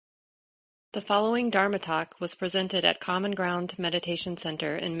The following Dharma talk was presented at Common Ground Meditation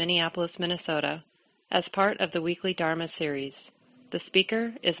Center in Minneapolis, Minnesota, as part of the weekly Dharma series. The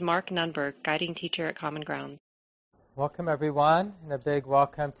speaker is Mark Nunberg, guiding teacher at Common Ground. Welcome, everyone, and a big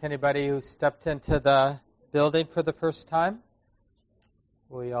welcome to anybody who stepped into the building for the first time.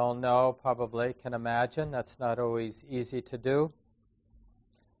 We all know, probably can imagine, that's not always easy to do.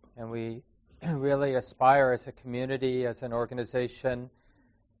 And we really aspire as a community, as an organization,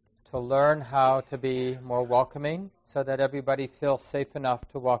 to learn how to be more welcoming so that everybody feels safe enough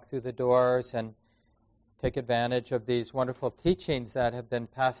to walk through the doors and take advantage of these wonderful teachings that have been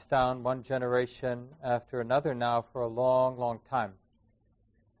passed down one generation after another now for a long, long time.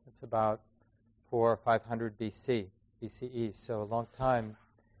 It's about 400 or 500 BCE, so a long time.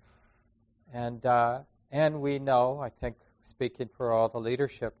 And we know, I think, speaking for all the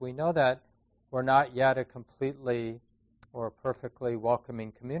leadership, we know that we're not yet a completely or perfectly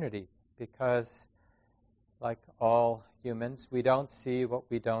welcoming community because, like all humans, we don't see what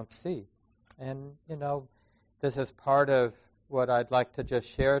we don't see. And, this is part of what I'd like to just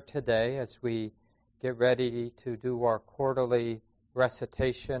share today as we get ready to do our quarterly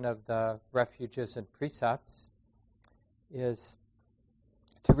recitation of the Refuges and Precepts, is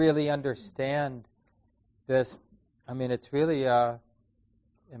to really understand this. I mean, it's really, in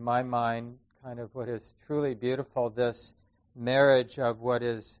my mind, kind of what is truly beautiful, this marriage of what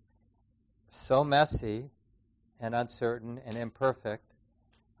is so messy and uncertain and imperfect,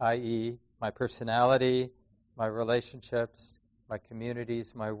 i.e., my personality, my relationships, my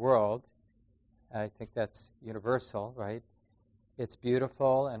communities, my world. I think that's universal, right? It's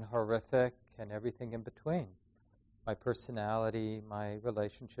beautiful and horrific and everything in between. My personality, my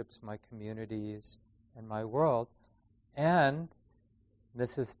relationships, my communities, and my world. And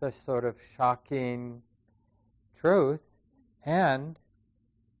this is the sort of shocking truth, and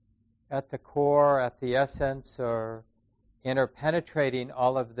at the core, at the essence, or interpenetrating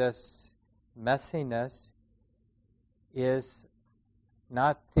all of this messiness is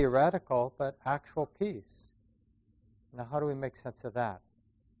not theoretical, but actual peace. Now, how do we make sense of that?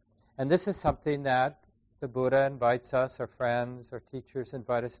 And this is something that the Buddha invites us, our friends, our teachers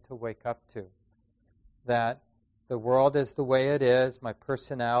invite us to wake up to. That the world is the way it is, my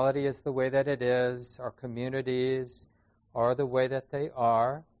personality is the way that it is, our communities are the way that they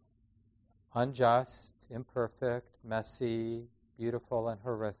are, unjust, imperfect, messy, beautiful, and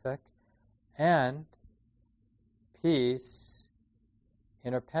horrific, and peace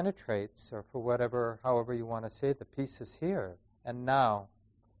interpenetrates, or for however you want to say it, the peace is here and now,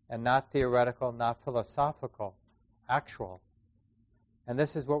 and not theoretical, not philosophical, actual. And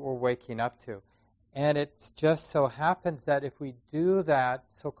this is what we're waking up to. And it just so happens that if we do that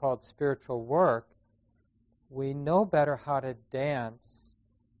so-called spiritual work, we know better how to dance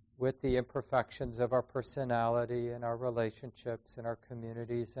with the imperfections of our personality and our relationships and our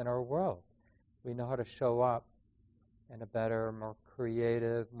communities and our world. We know how to show up in a better, more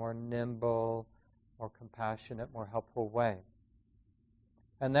creative, more nimble, more compassionate, more helpful way.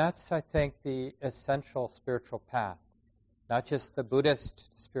 And that's, I think, the essential spiritual path, not just the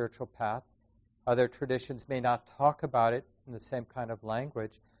Buddhist spiritual path. Other traditions may not talk about it in the same kind of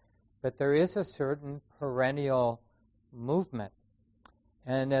language, but there is a certain perennial movement.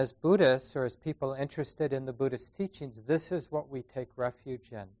 And as Buddhists, or as people interested in the Buddhist teachings, this is what we take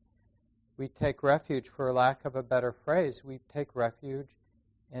refuge in. We take refuge, for lack of a better phrase, we take refuge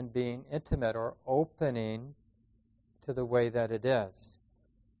in being intimate or opening to the way that it is.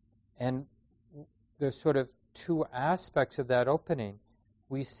 And there's sort of two aspects of that opening.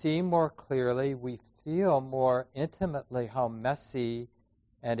 We see more clearly, we feel more intimately how messy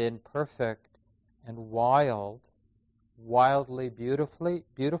and imperfect and wildly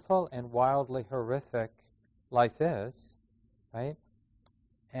beautiful and wildly horrific life is, right?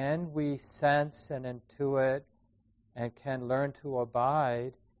 And we sense and intuit and can learn to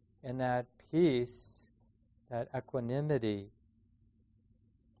abide in that peace, that equanimity,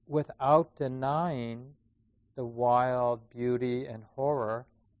 without denying the wild beauty and horror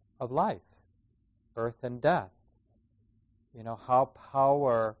of life, birth and death. How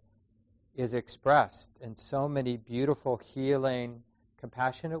power is expressed in so many beautiful, healing,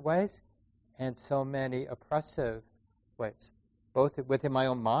 compassionate ways, and so many oppressive ways, both within my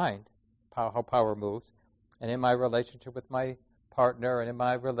own mind, how power moves, and in my relationship with my partner, and in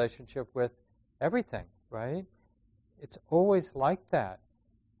my relationship with everything, right? It's always like that.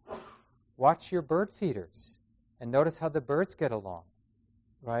 Watch your bird feeders and notice how the birds get along,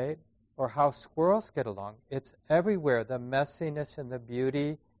 right? Or how squirrels get along. It's everywhere. The messiness and the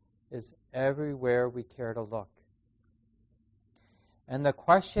beauty is everywhere we care to look. And the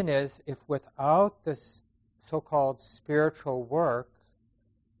question is, if without this so-called spiritual work,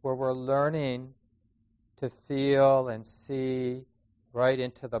 where we're learning to feel and see right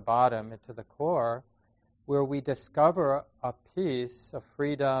into the bottom, into the core, where we discover a peace of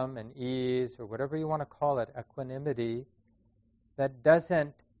freedom and ease, or whatever you want to call it, equanimity, that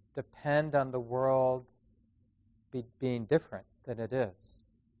doesn't depend on the world being different than it is.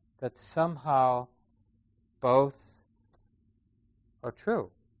 That somehow both are true.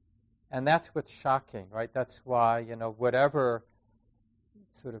 And that's what's shocking, right? That's why, whatever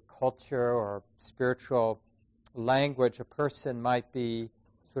sort of culture or spiritual language a person might be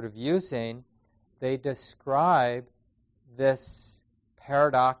sort of using, they describe this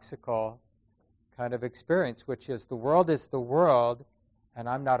paradoxical kind of experience, which is the world, and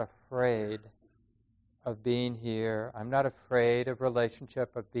I'm not afraid of being here. I'm not afraid of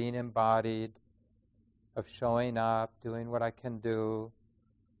relationship, of being embodied, of showing up, doing what I can do,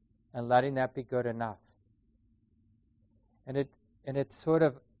 and letting that be good enough. And it sort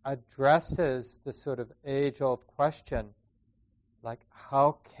of addresses the sort of age-old question, like,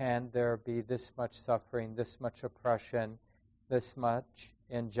 how can there be this much suffering, this much oppression, this much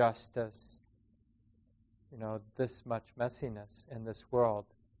injustice, this much messiness in this world?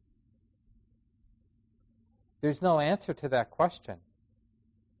 There's no answer to that question.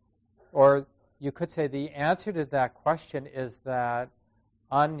 Or you could say the answer to that question is that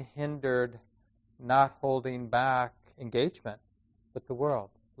unhindered, not holding back engagement with the world,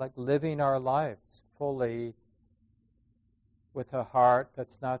 like living our lives fully with a heart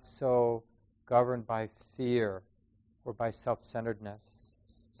that's not so governed by fear or by self-centeredness,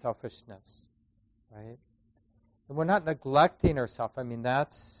 selfishness, right? And we're not neglecting ourselves. I mean,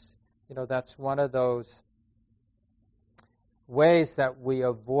 that's one of those ways that we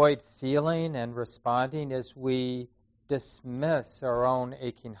avoid feeling and responding is we dismiss our own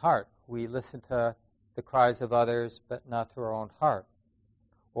aching heart. We listen to the cries of others, but not to our own heart.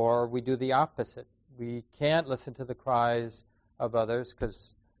 Or we do the opposite. We can't listen to the cries of others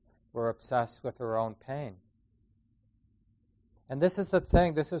because we're obsessed with our own pain. And this is the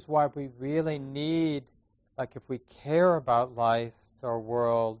thing. This is why we really need, like, if we care about life, our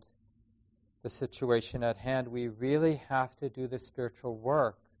world, the situation at hand, we really have to do the spiritual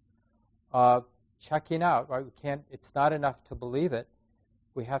work of checking out, right? It's not enough to believe it.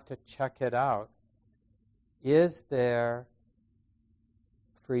 We have to check it out. Is there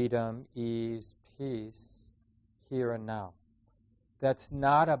freedom, ease, peace here and now? That's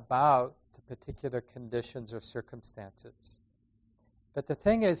not about the particular conditions or circumstances. But the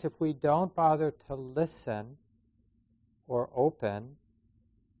thing is, if we don't bother to listen or open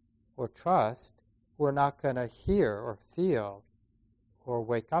or trust, we're not going to hear or feel or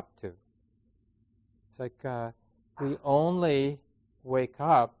wake up to. It's like we only wake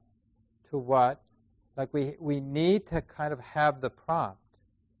up to what, like we need to kind of have the prompt.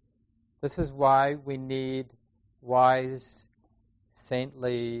 This is why we need wise,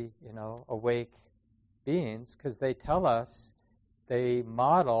 saintly, awake beings, because they tell us, they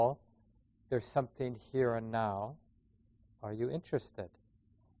model, there's something here and now. Are you interested?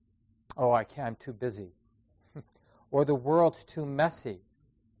 Oh, I can't, I'm too busy. Or the world's too messy.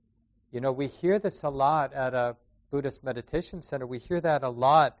 We hear this a lot at a Buddhist meditation center. We hear that a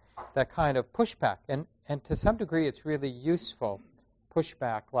lot, that kind of pushback. And to some degree, it's really useful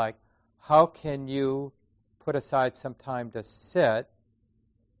pushback, like, how can you put aside some time to sit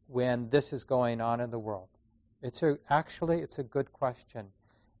when this is going on in the world? It's a good question.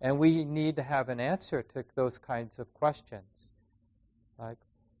 And we need to have an answer to those kinds of questions. Like,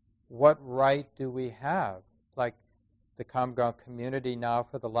 what right do we have? Like the Common Ground community now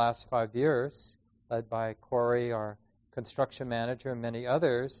for the last 5 years, led by Corey, our construction manager, and many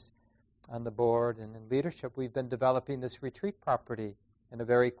others on the board and in leadership, we've been developing this retreat property in a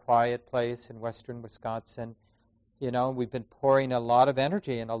very quiet place in western Wisconsin. We've been pouring a lot of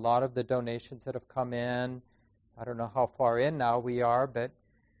energy, and a lot of the donations that have come in, I don't know how far in now we are, but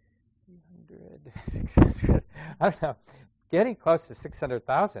 600, I don't know, getting close to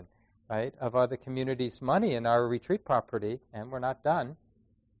 600,000, right, of other communities' money in our retreat property, and we're not done.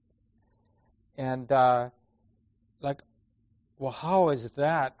 And how is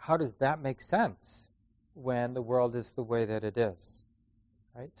that? How does that make sense when the world is the way that it is,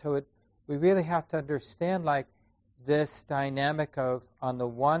 right? So we really have to understand, like, this dynamic of, on the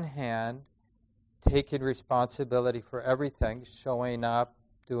one hand, taking responsibility for everything, showing up,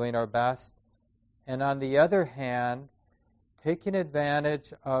 doing our best, and on the other hand, taking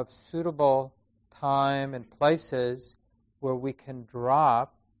advantage of suitable time and places where we can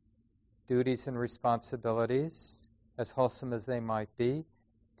drop duties and responsibilities, as wholesome as they might be,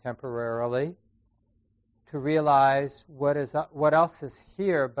 temporarily, to realize what else is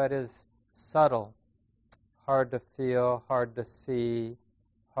here but is subtle, hard to feel, hard to see,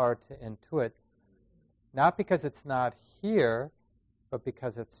 hard to intuit. Not because it's not here, but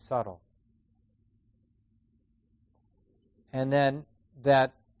because it's subtle. And then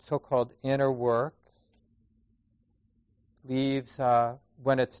that so-called inner work leaves,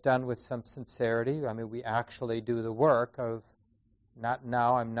 when it's done with some sincerity, I mean, we actually do the work of, not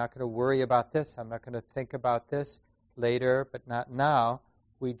now, I'm not going to worry about this, I'm not going to think about this, later, but not now.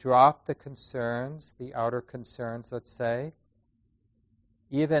 We drop the concerns, the outer concerns, let's say,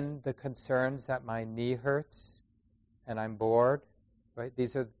 even the concerns that my knee hurts and I'm bored, right?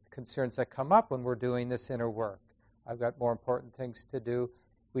 These are concerns that come up when we're doing this inner work. I've got more important things to do.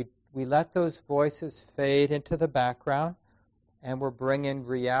 We let those voices fade into the background, and we're bringing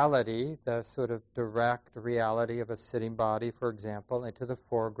reality, the sort of direct reality of a sitting body, for example, into the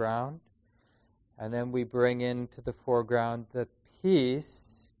foreground. And then we bring into the foreground the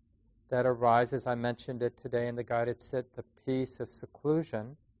peace that arises. I mentioned it today in the guided sit, the peace of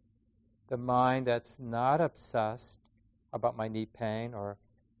seclusion, the mind that's not obsessed about my knee pain or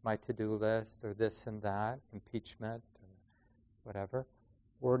my to-do list or this and that, impeachment, or whatever.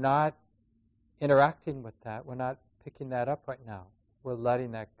 We're not interacting with that. We're not picking that up right now. We're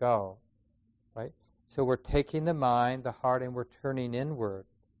letting that go, right? So we're taking the mind, the heart, and we're turning inward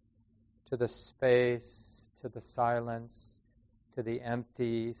to the space, to the silence, to the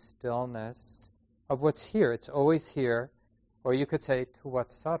empty stillness of what's here. It's always here, or you could say to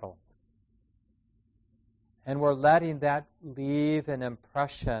what's subtle. And we're letting that leave an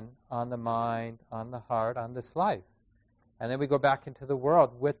impression on the mind, on the heart, on this life. And then we go back into the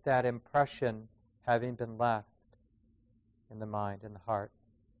world with that impression having been left in the mind, in the heart.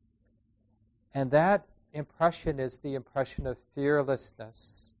 And that impression is the impression of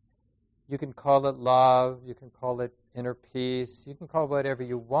fearlessness. You can call it love, you can call it inner peace, you can call it whatever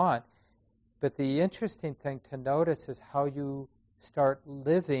you want. But the interesting thing to notice is how you start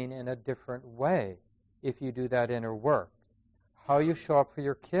living in a different way if you do that inner work. How you show up for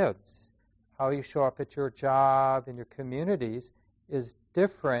your kids, how you show up at your job, in your communities, is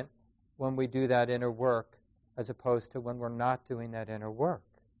different when we do that inner work as opposed to when we're not doing that inner work.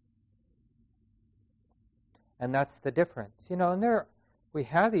 And that's the difference. And we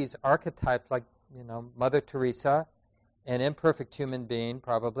have these archetypes like, Mother Teresa, an imperfect human being,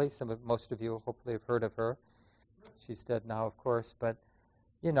 probably. Most of you hopefully have heard of her. She's dead now, of course, but,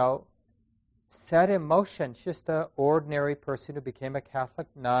 set in motion. She's just an ordinary person who became a Catholic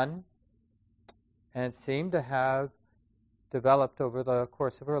nun and seemed to have developed over the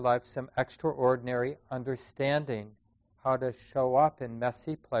course of her life some extraordinary understanding how to show up in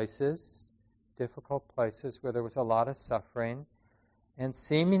messy places, difficult places where there was a lot of suffering, and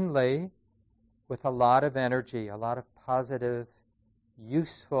seemingly with a lot of energy, a lot of positive,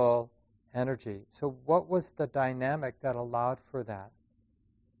 useful energy. So what was the dynamic that allowed for that?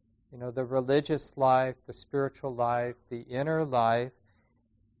 The religious life, the spiritual life, the inner life,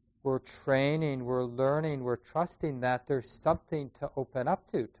 we're training, we're learning, we're trusting that there's something to open up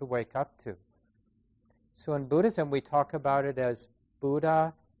to wake up to. So in Buddhism, we talk about it as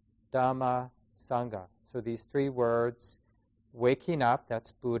Buddha, Dhamma, Sangha. So these three words, waking up,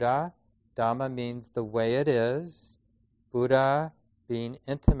 that's Buddha. Dhamma means the way it is. Buddha, being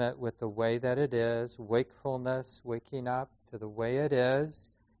intimate with the way that it is. Wakefulness, waking up to the way it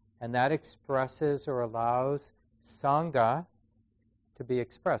is. And that expresses or allows Sangha to be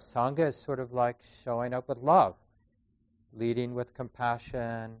expressed. Sangha is sort of like showing up with love, leading with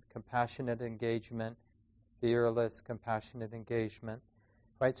compassion, compassionate engagement, fearless, compassionate engagement.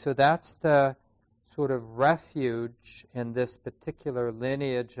 Right? So that's the sort of refuge in this particular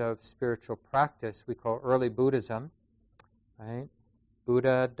lineage of spiritual practice we call early Buddhism. Right?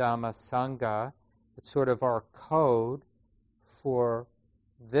 Buddha, Dhamma, Sangha. It's sort of our code for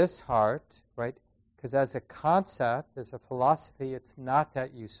this heart, right? Because as a concept, as a philosophy, it's not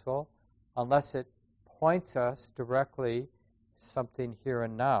that useful unless it points us directly to something here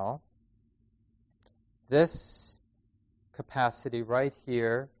and now. This capacity right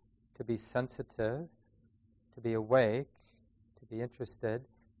here to be sensitive, to be awake, to be interested,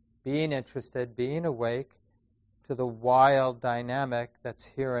 being awake to the wild dynamic that's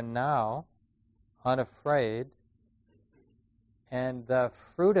here and now, unafraid. And the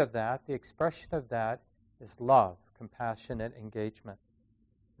fruit of that, the expression of that, is love, compassionate engagement.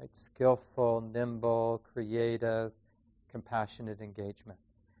 Right? Skillful, nimble, creative, compassionate engagement.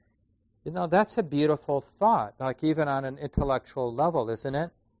 That's a beautiful thought, like even on an intellectual level, isn't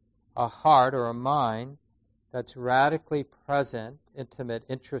it? A heart or a mind that's radically present, intimate,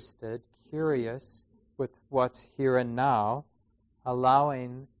 interested, curious with what's here and now,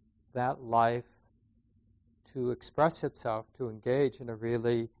 allowing that life to express itself, to engage in a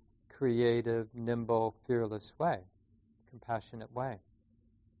really creative, nimble, fearless way, compassionate way.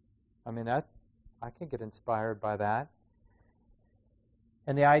 I mean, that I can get inspired by that.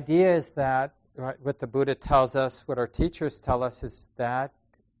 And the idea is that what the Buddha tells us, what our teachers tell us, is that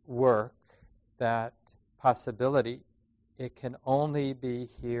work, that possibility, it can only be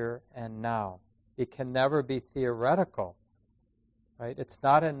here and now. It can never be theoretical. Right? It's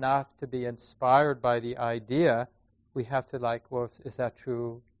not enough to be inspired by the idea. We have to well, is that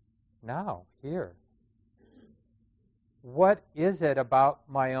true now, here? What is it about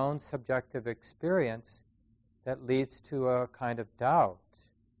my own subjective experience that leads to a kind of doubt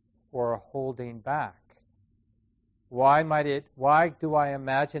or a holding back? Why do I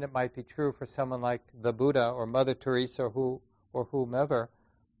imagine it might be true for someone like the Buddha or Mother Teresa or whomever,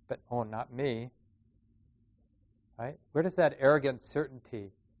 but not me? Right? Where does that arrogant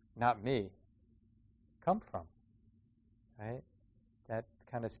certainty, not me, come from? Right? That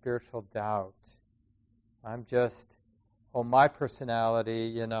kind of spiritual doubt. I'm just, my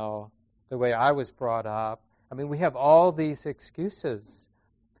personality, the way I was brought up. I mean, we have all these excuses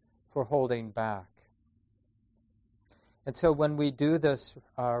for holding back. And so when we do this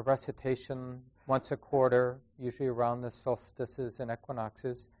recitation once a quarter, usually around the solstices and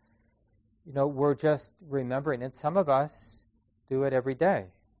equinoxes, we're just remembering, and some of us do it every day.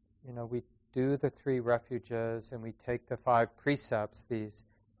 We do the 3 refuges and we take the 5 precepts, these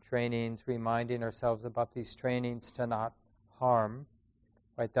trainings, reminding ourselves about these trainings to not harm.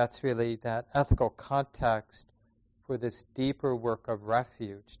 Right? That's really that ethical context for this deeper work of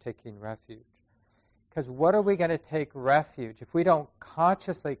refuge, taking refuge. Because what are we going to take refuge? If we don't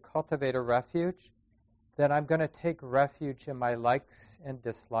consciously cultivate a refuge, then I'm going to take refuge in my likes and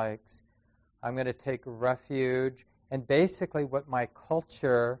dislikes. I'm going to take refuge in basically what my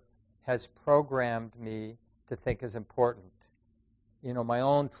culture has programmed me to think is important. My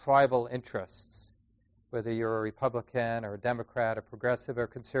own tribal interests, whether you're a Republican or a Democrat or progressive or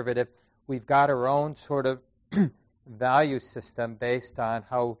conservative, we've got our own sort of value system based on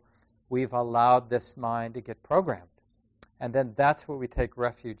how we've allowed this mind to get programmed. And then that's what we take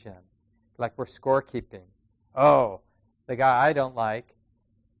refuge in. Like we're scorekeeping. Oh, the guy I don't like,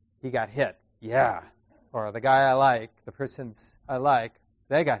 he got hit. Yeah. Or the guy I like, the persons I like,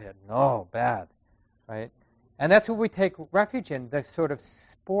 they got hit. No, bad. Right? And that's what we take refuge in, the sort of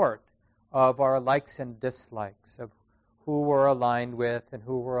sport of our likes and dislikes, of who we're aligned with and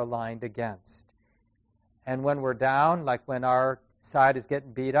who we're aligned against. And when we're down, like when our side is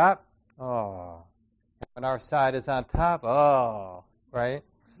getting beat up, when our side is on top, right?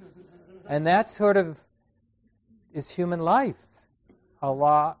 And that sort of is human life a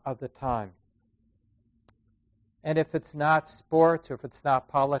lot of the time. And if it's not sports or if it's not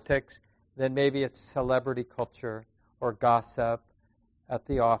politics, then maybe it's celebrity culture or gossip at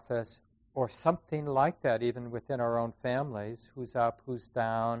the office or something like that, even within our own families, who's up, who's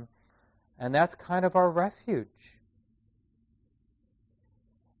down. And that's kind of our refuge.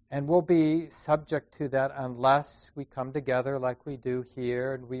 And we'll be subject to that unless we come together like we do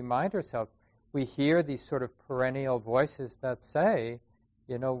here and remind ourselves. We hear these sort of perennial voices that say,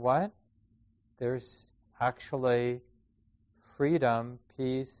 you know what? There's actually freedom,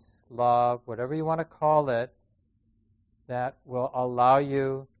 peace, love, whatever you want to call it, that will allow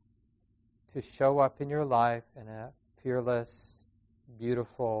you to show up in your life in a fearless,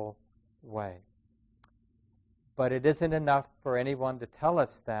 beautiful way. But it isn't enough for anyone to tell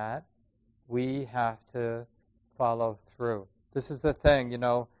us that. We have to follow through. This is the thing,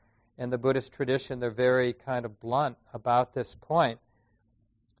 in the Buddhist tradition, they're very kind of blunt about this point.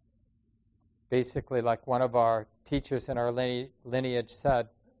 Basically, like one of our teachers in our lineage said,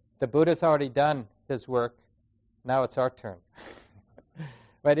 the Buddha's already done his work, now it's our turn.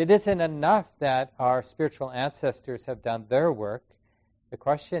 But it isn't enough that our spiritual ancestors have done their work. The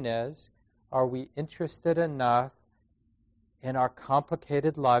question is, are we interested enough in our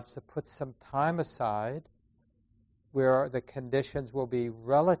complicated lives to put some time aside where the conditions will be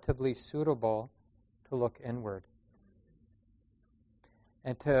relatively suitable to look inward?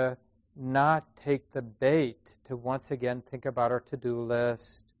 And to not take the bait to once again think about our to-do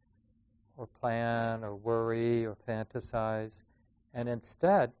list or plan or worry or fantasize, and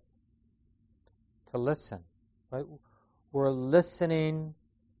instead to listen. Right? We're listening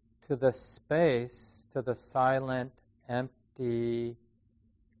to the space, to the silent, empty,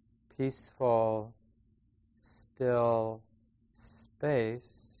 peaceful, still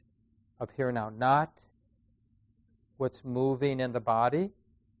space of here and now. Not what's moving in the body,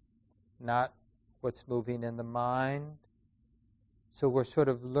 not what's moving in the mind. So we're sort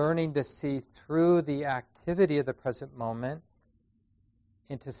of learning to see through the activity of the present moment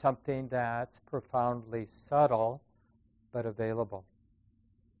into something that's profoundly subtle but available.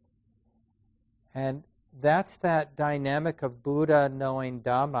 And that's that dynamic of Buddha knowing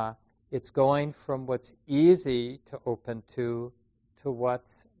Dhamma. It's going from what's easy to open to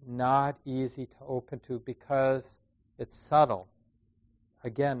what's not easy to open to because it's subtle.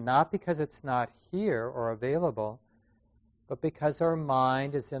 Again, not because it's not here or available, but because our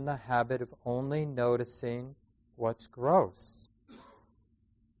mind is in the habit of only noticing what's gross.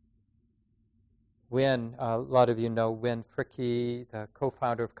 Wynn, a lot of you know Wynn Fricke, the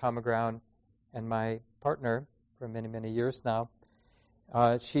co-founder of Common Ground, and my partner for many, many years now.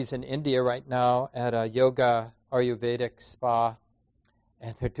 She's in India right now at a yoga Ayurvedic spa,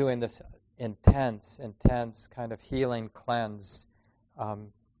 and they're doing this intense kind of healing cleanse,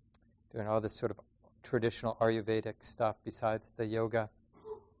 doing all this sort of traditional Ayurvedic stuff besides the yoga.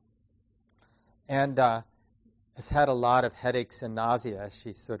 And has had a lot of headaches and nausea as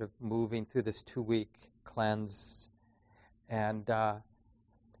she's sort of moving through this 2-week cleanse. And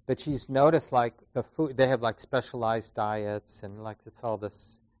but she's noticed, like, the food, they have like specialized diets, and like it's all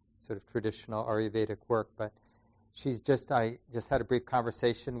this sort of traditional Ayurvedic work. But I just had a brief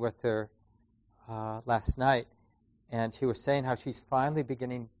conversation with her last night, and she was saying how she's finally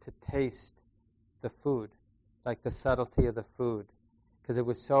beginning to taste the food, like the subtlety of the food, because it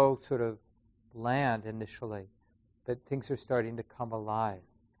was so sort of bland initially, but things are starting to come alive.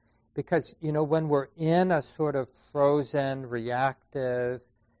 Because, when we're in a sort of frozen, reactive,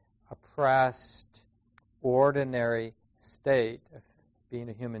 oppressed, ordinary state of being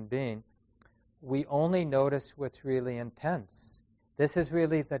a human being, we only notice what's really intense. This is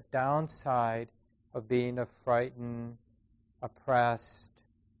really the downside of being a frightened, oppressed,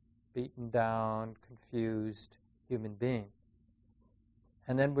 beaten down, confused human being.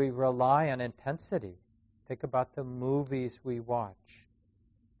 And then we rely on intensity. Think about the movies we watch,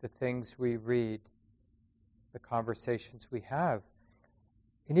 the things we read, the conversations we have.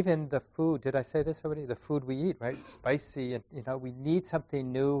 And even the food, did I say this already? The food we eat, right? Spicy, and we need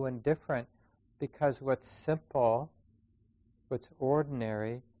something new and different, because what's simple, what's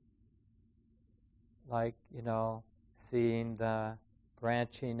ordinary, like, seeing the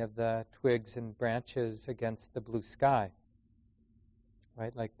branching of the twigs and branches against the blue sky,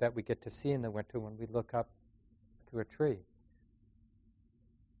 right? Like that we get to see in the winter when we look up through a tree.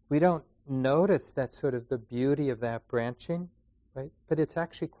 We don't notice that sort of the beauty of that branching, right? But it's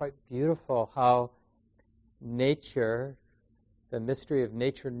actually quite beautiful how nature, the mystery of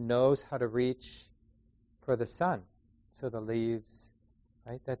nature, knows how to reach for the sun. So the leaves,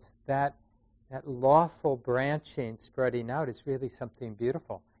 right? That's that lawful branching spreading out is really something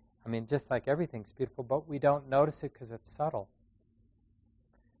beautiful. I mean, just like everything's beautiful, but we don't notice it because it's subtle.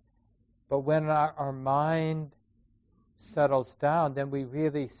 But when our mind settles down, then we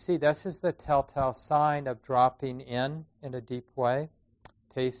really see, this is the telltale sign of dropping in a deep way,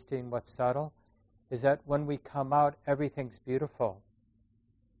 tasting what's subtle, is that when we come out, everything's beautiful.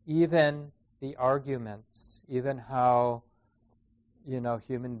 Even the arguments, even how,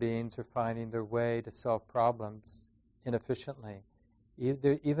 human beings are finding their way to solve problems inefficiently.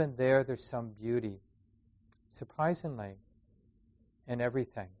 Even there's some beauty, surprisingly, in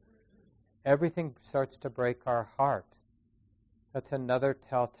everything. Everything starts to break our heart. That's another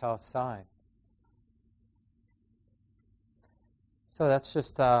telltale sign. So that's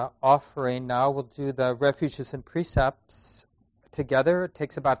just offering. Now we'll do the refuges and precepts together. It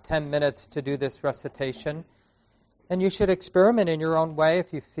takes about 10 minutes to do this recitation. And you should experiment in your own way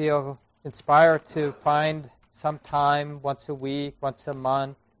if you feel inspired to find some time, once a week, once a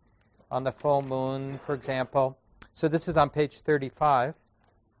month, on the full moon, for example. So this is on page 35.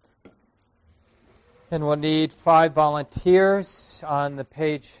 And we'll need 5 volunteers on the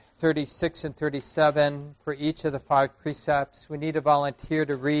page 36 and 37 for each of the 5 precepts. We need a volunteer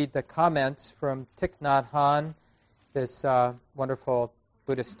to read the comments from Thich Nhat Hanh, this wonderful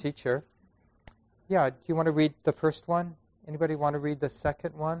Buddhist teacher. Yeah, do you want to read the first one? Anybody want to read the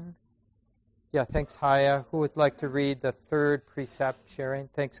second one? Yeah, thanks, Haya. Who would like to read the 3rd precept, sharing?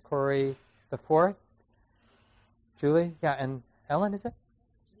 Thanks, Corey. The 4th? Julie? Yeah, and Ellen, is it?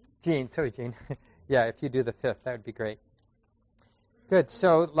 Jean, sorry, Jean. Yeah, if you do the 5th, that would be great. Good.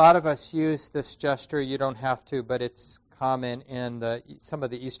 So a lot of us use this gesture. You don't have to, but it's common in some of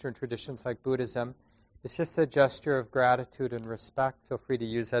the Eastern traditions like Buddhism. It's just a gesture of gratitude and respect. Feel free to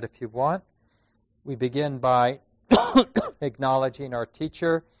use that if you want. We begin by acknowledging our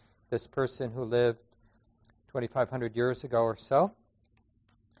teacher, this person who lived 2,500 years ago or so.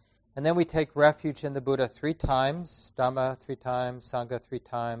 And then we take refuge in the Buddha 3 times, Dhamma 3 times, Sangha 3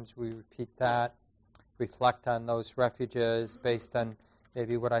 times. We repeat that, reflect on those refuges based on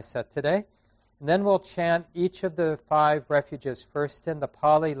maybe what I said today. And then we'll chant each of the 5 refuges, first in the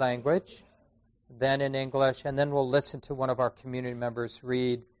Pali language, then in English, and then we'll listen to one of our community members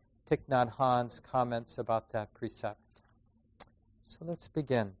read Thich Nhat Hanh's comments about that precept. So let's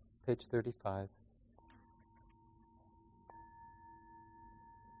begin, page 35.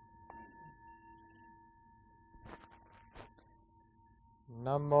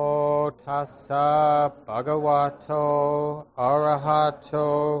 Namo tassa bhagavato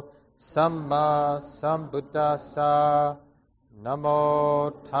arahato samma sambuddhassa.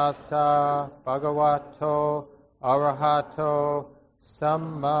 Namo tassa bhagavato arahato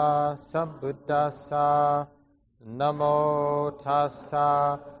samma sambuddhassa. Namo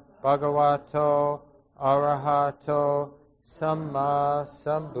tassa bhagavato arahato samma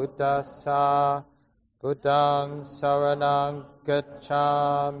sambuddhassa. Buddhang saranang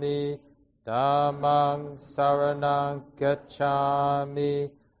gacchami, Dhammang saranang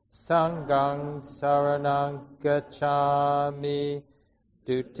gacchami, Sanghang saranang gacchami,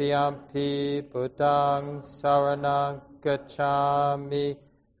 Dutiyampi Buddhang saranang gacchami,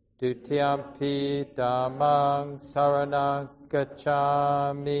 Dutiyampi Dhammang saranang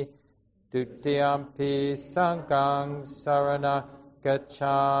gacchami, Dutiyampi Sanghang saranang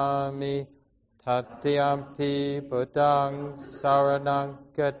gacchami, Tatyampi Buddhang saranang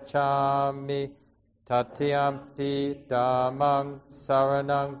gacchami, Tatyampi Dhammang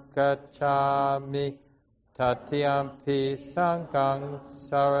saranang gacchami, Tatyampi Sanghang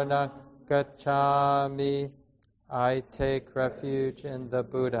saranang gacchami. I take refuge in the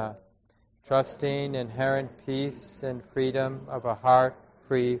Buddha, trusting inherent peace and freedom of a heart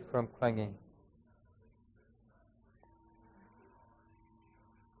free from clinging.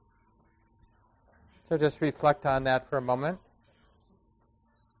 So just reflect on that for a moment.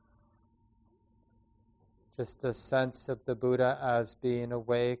 Just the sense of the Buddha as being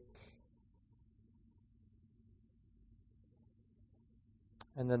awake.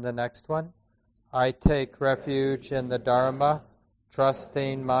 And then the next one. I take refuge in the Dharma,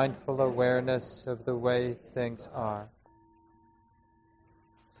 trusting mindful awareness of the way things are.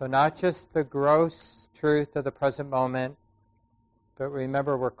 So not just the gross truth of the present moment, but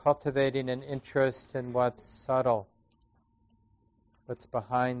remember, we're cultivating an interest in what's subtle, what's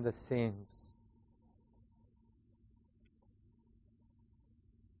behind the scenes.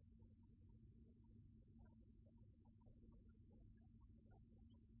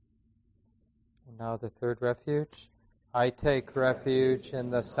 And now the third refuge. I take refuge in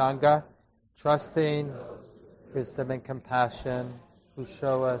the Sangha, trusting wisdom and compassion who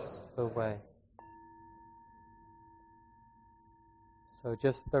show us the way. So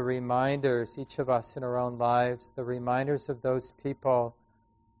just the reminders, each of us in our own lives, the reminders of those people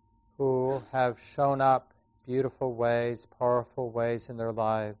who have shown up beautiful ways, powerful ways in their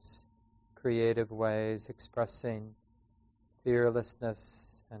lives, creative ways, expressing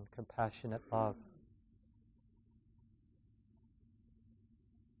fearlessness and compassionate love.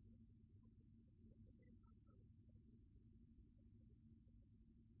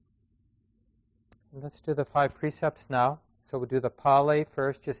 Let's do the 5 precepts now. So we'll do the Pali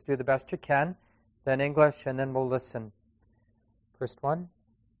first, just do the best you can, then English, and then we'll listen. First one.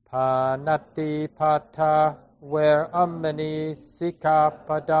 Panati pata where amani sika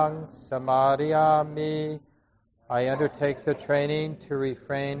padang samadhiyami. I undertake the training to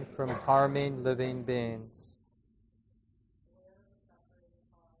refrain from harming living beings.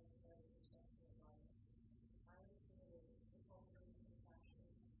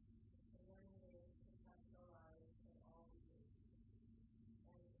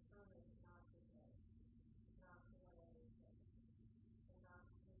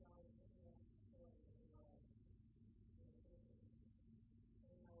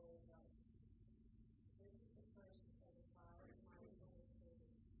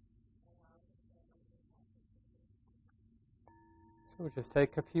 So we'll just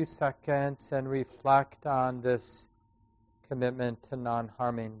take a few seconds and reflect on this commitment to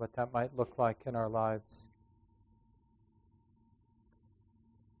non-harming, what that might look like in our lives.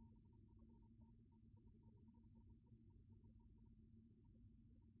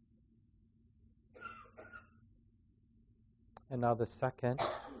 And now the second.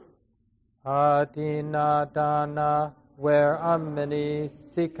 Adinadana where amini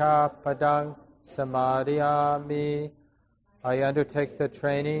sika padang samadhiyami. I undertake the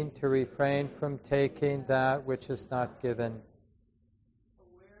training to refrain from taking that which is not given.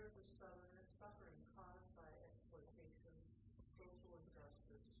 Aware of the suffering caused by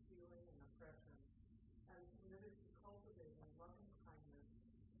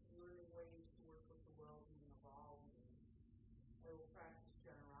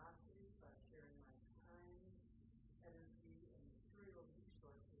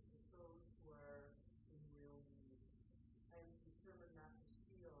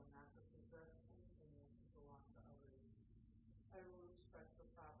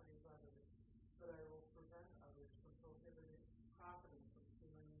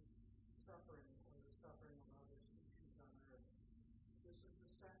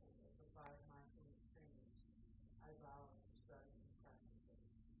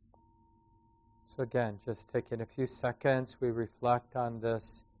So again, just taking a few seconds, we reflect on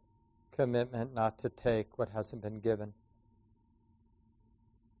this commitment not to take what hasn't been given.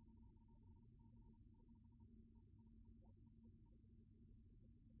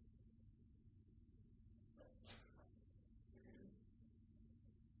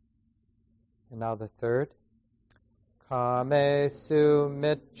 And now the third. Kame su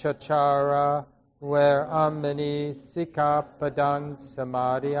mitchachara where amini sikapadang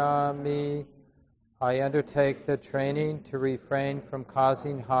samadhyami. I undertake the training to refrain from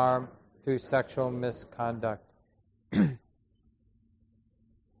causing harm through sexual misconduct.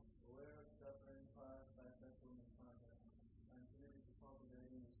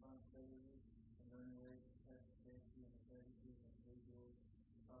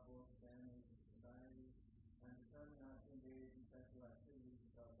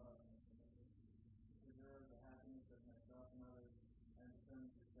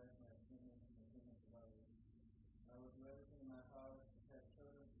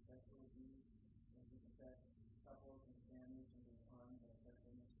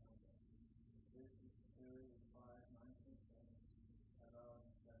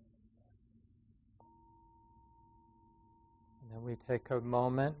 And then we take a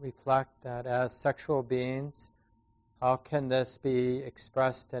moment, reflect that as sexual beings, how can this be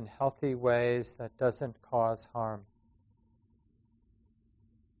expressed in healthy ways that doesn't cause harm?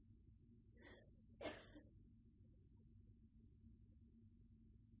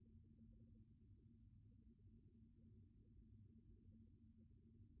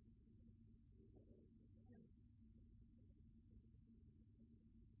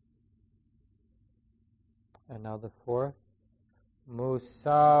 And now the fourth.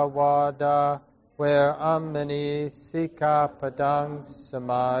 Musawada where amini sikapadang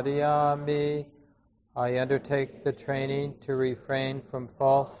samadhyami. I undertake the training to refrain from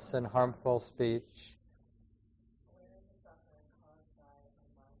false and harmful speech.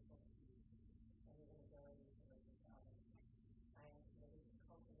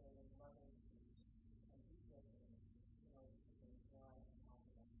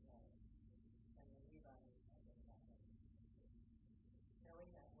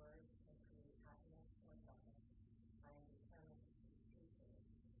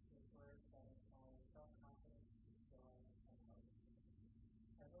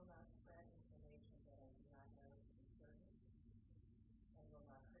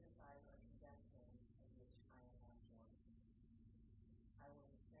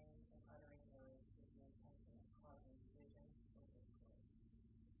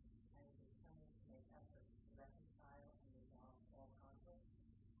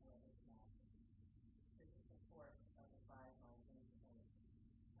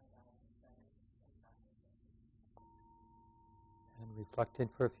 And reflecting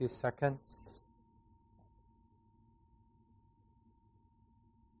for a few seconds.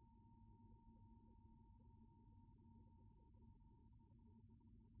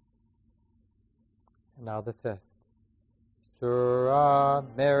 And now the fifth. Sura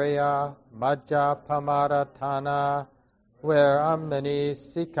Meriya Majja Pamaratana where amini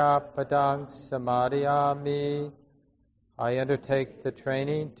sikapadang samadhyami. I undertake the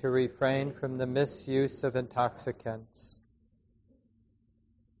training to refrain from the misuse of intoxicants.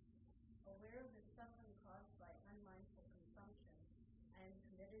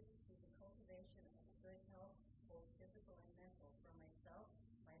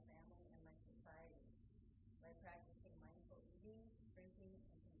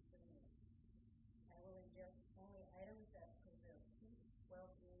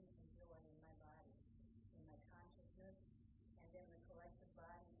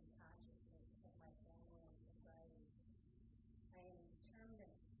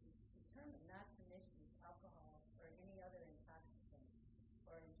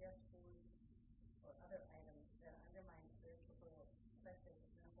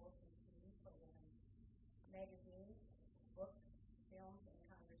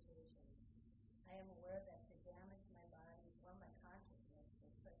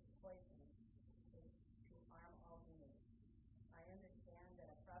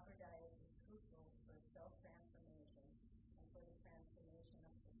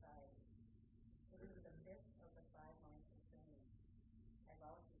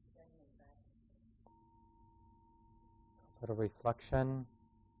 A little reflection.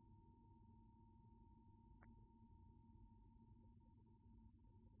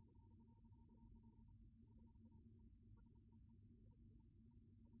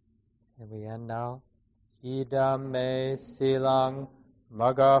 And we end now. Idam me silang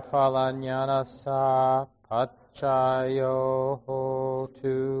Magga phalanyanasa pachayo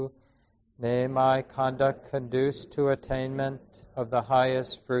hotu. May my conduct conduce to attainment of the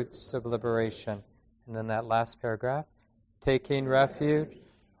highest fruits of liberation. And then that last paragraph, taking refuge,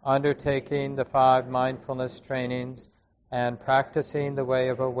 undertaking the 5 mindfulness trainings, and practicing the way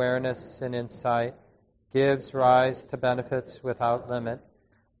of awareness and insight gives rise to benefits without limit.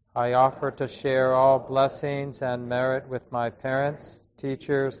 I offer to share all blessings and merit with my parents,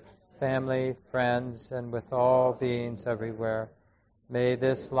 teachers, family, friends, and with all beings everywhere. May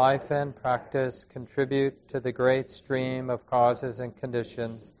this life and practice contribute to the great stream of causes and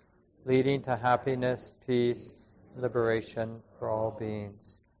conditions leading to happiness, peace, and liberation for all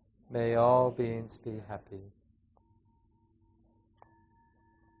beings. May all beings be happy.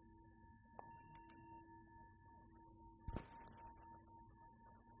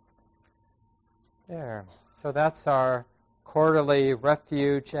 There. So that's our quarterly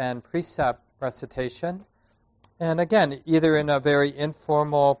refuge and precept recitation. And again, either in a very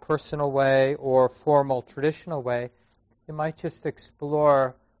informal, personal way or formal, traditional way, you might just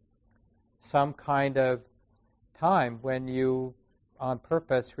explore some kind of time when you, on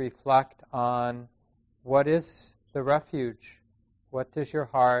purpose, reflect on what is the refuge, what does your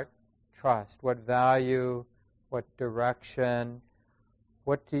heart trust, what value, what direction,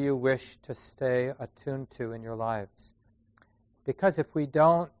 what do you wish to stay attuned to in your lives? Because if we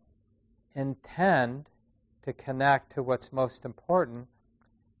don't intend to connect to what's most important,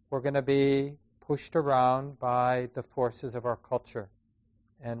 we're going to be pushed around by the forces of our culture.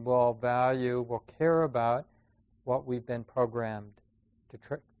 And we'll care about what we've been programmed to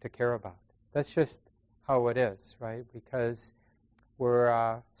care about. That's just how it is, right? Because we're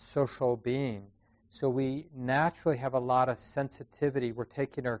a social being. So we naturally have a lot of sensitivity. We're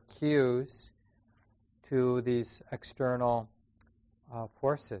taking our cues to these external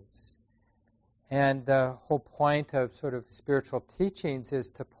forces. And the whole point of sort of spiritual teachings is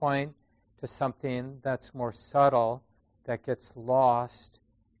to point to something that's more subtle, that gets lost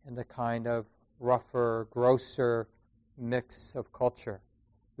in the kind of rougher, grosser mix of culture.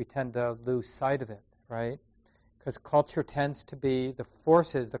 We tend to lose sight of it, right? Because culture tends to be, the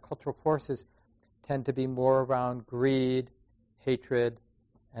cultural forces tend to be more around greed, hatred,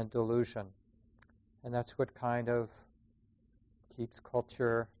 and delusion. And that's what kind of keeps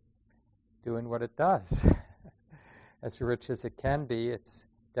culture doing what it does. As rich as it can be, it's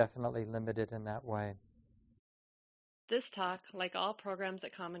definitely limited in that way. This talk, like all programs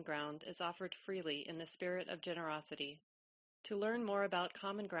at Common Ground, is offered freely in the spirit of generosity. To learn more about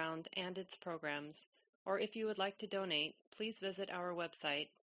Common Ground and its programs, or if you would like to donate, please visit our website,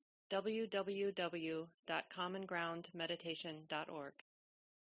 www.commongroundmeditation.org.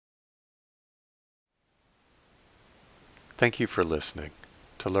 Thank you for listening.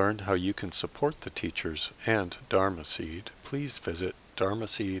 To learn how you can support the teachers and Dharma Seed, please visit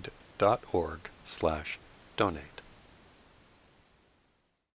dharmaseed.org/donate.